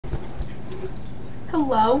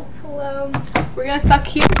Hello. Hello. We're gonna suck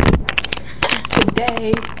here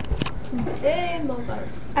today. Mother.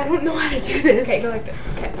 I don't know how to do this. Okay, go like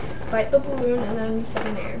this. Okay. Bite the balloon and then you set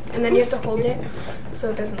in the air. And then you have to hold it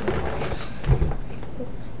so it doesn't move.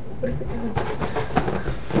 What if it doesn't?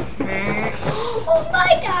 Oh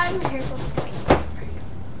my god! My hair's all sticky. Oh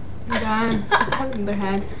my god. I have another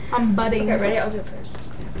head. I'm budding. Okay, ready? I'll do it first.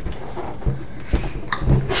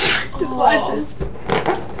 Just watch this.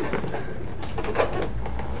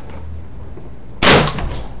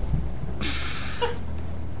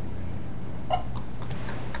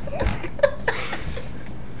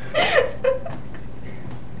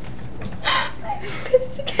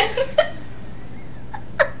 Pissed again.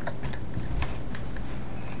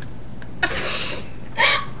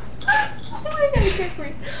 Oh my god, I can't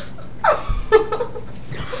breathe.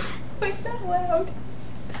 Wait, that loud.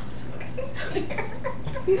 That was fucking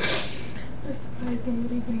weird. That's why I'm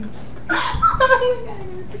leaving. Oh my god, I gotta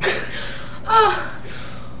breathe. Oh.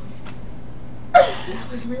 That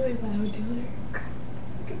was really loud, Taylor.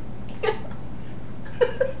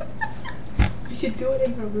 We should do it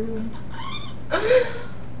in her room.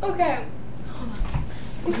 Okay. Hold on.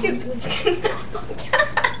 Let's get this again.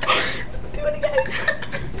 Do it again.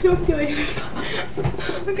 Don't do it.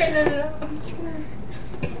 Okay, no. I'm just gonna.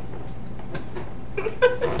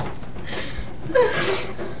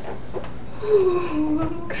 Ooh,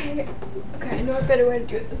 I'm okay. Okay, I know a better way to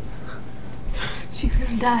do this. She's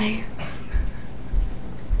gonna die.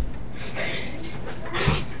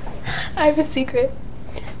 I have a secret.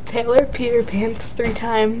 Taylor Peter Pants 3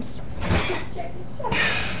 times.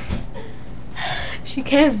 She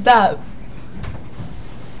can't stop.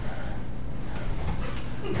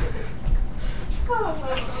 Oh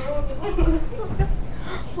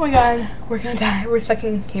my god, we're gonna die. We're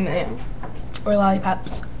sucking helium or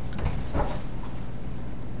lollipops.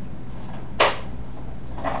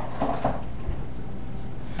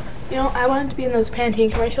 You know, I wanted to be in those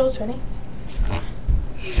Pantene commercials. Ready?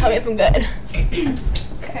 Tell me if I'm good.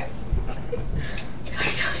 Okay.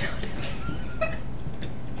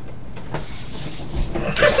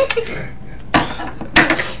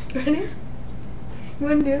 Ready? You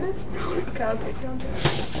wanna do this? Okay, I'll do it.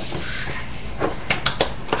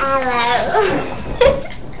 Hello.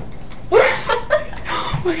 Oh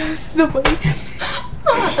my god, this is so funny.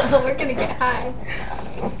 We're gonna get high.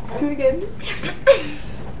 Do it again.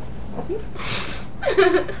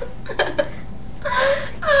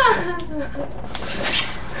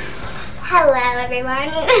 Hello, everyone.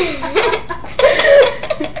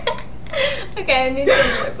 Okay, I need to do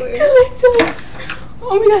it for you. Oh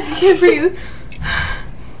my god, I can't breathe.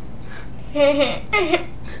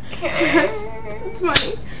 It's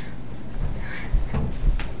funny.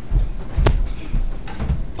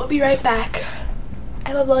 We'll be right back.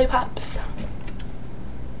 I love lollipops.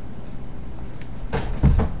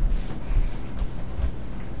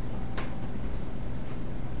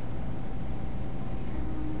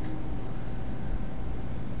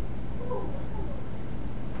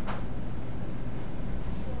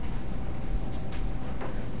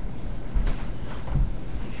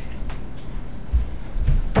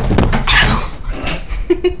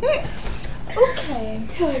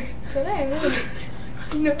 Okay. So there, really.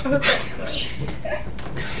 No, I was like,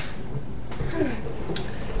 okay.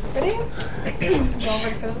 Ready? Go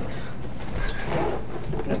over for this.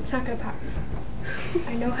 No, it's not gonna pop. I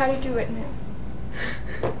know how to do it now.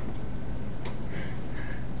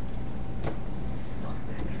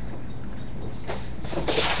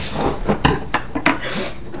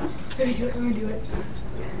 Let me do it.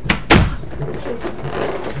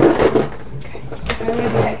 Okay, I'm gonna do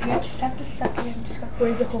that. You just have to suck it in. Just go.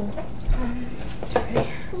 Where's the hole? Sorry.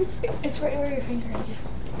 It's right where your finger is.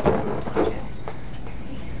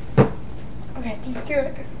 Okay, just do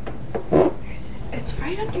it. It's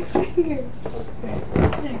right on your fingers.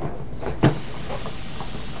 There.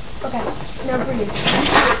 Okay, now breathe.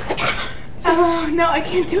 Oh no, I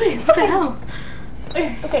can't do it. What the hell?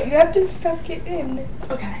 Okay, you have to suck it in.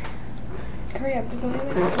 Okay. Hurry up, there's only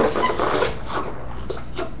like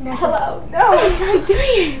now Hello. No, I'm not doing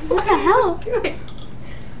it. What the hell? do it.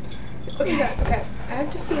 Okay, okay. I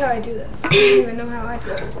have to see how I do this. I don't even know how I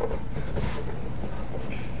do it.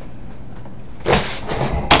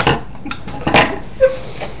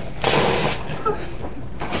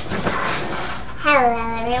 Hello,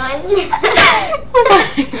 everyone.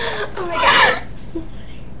 Oh my god.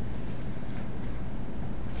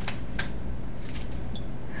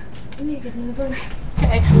 I need to get another balloon.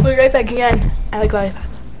 Okay, we'll be right back again. I like lollipops.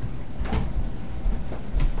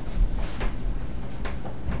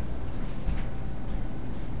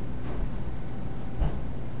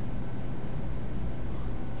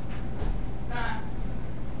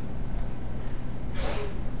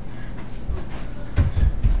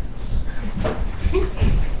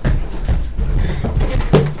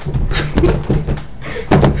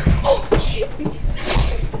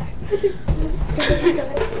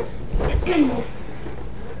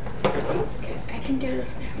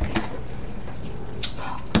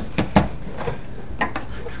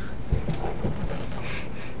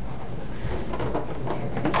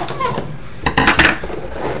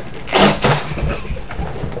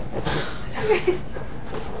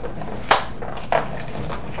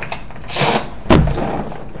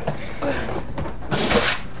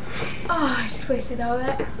 wasted all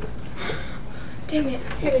that. Damn it.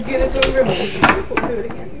 I'm gonna do this over. We'll do it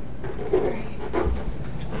again. Alright.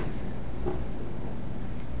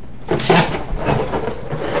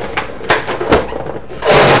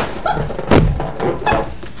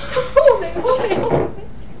 Hold it, hold it, hold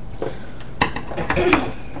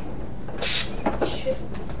it. Shit.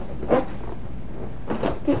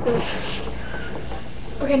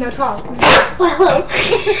 Okay, now talk. Well,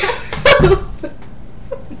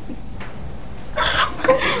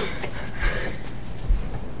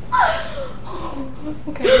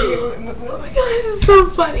 Okay, oh my god, this is so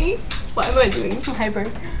funny. Why am I doing this? I'm hyper.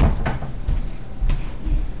 Did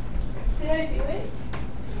I do it?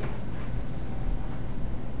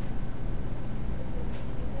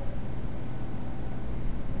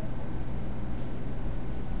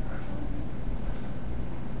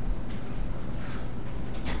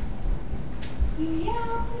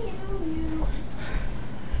 Meow, meow, meow.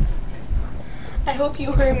 I hope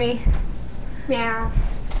you heard me. Meow.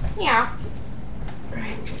 Meow.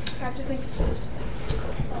 Alright. So I have to think.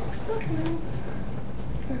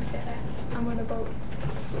 I'm gonna say that. I'm on a boat.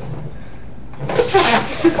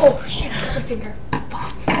 Oh shit, I got my finger.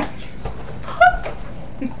 Fuck.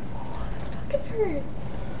 Fucking hurt.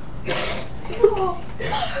 Oh.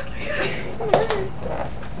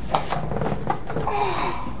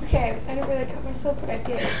 Okay, I didn't really cut myself, but I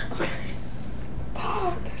did.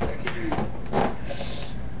 Oh, that fucking hurt.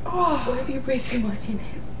 Oh, What if you breathe too much in it?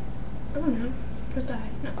 I don't know. You'll die.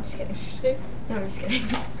 No, I'm just kidding. No, I'm just kidding.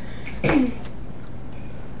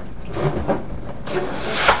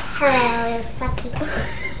 hello, fuck you.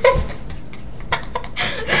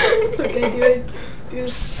 Okay, do it. Do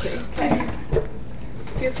this thing. Okay.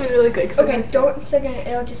 Do this one really quick. So Okay, don't stick in it.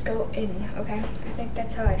 It'll just go in, okay? I think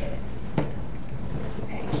that's how I did it.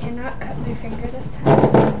 Okay, I cannot cut my finger this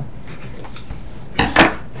time.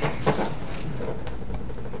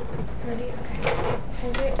 Ready? Okay.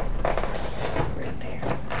 Hold it right there.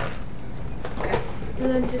 Okay. And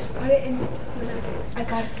then just put it in. I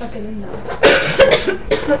gotta suck it in though.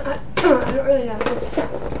 I don't really know.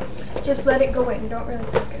 Just let it go in. Don't really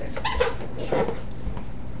suck it in.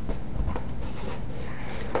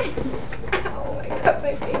 Ow, I cut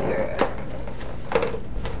my finger.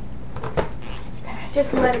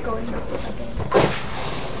 Just let it go in. Don't suck it in.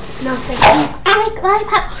 No, suck it in. I like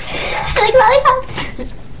lollipops. I like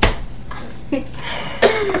lollipops. Okay,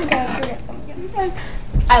 let's go get some again.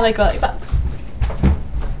 I like lollipops.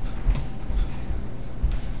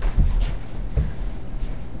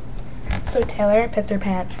 So Taylor pissed her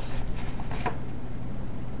pants.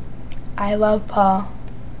 I love Paul,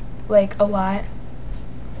 like, a lot,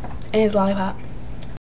 and his lollipop.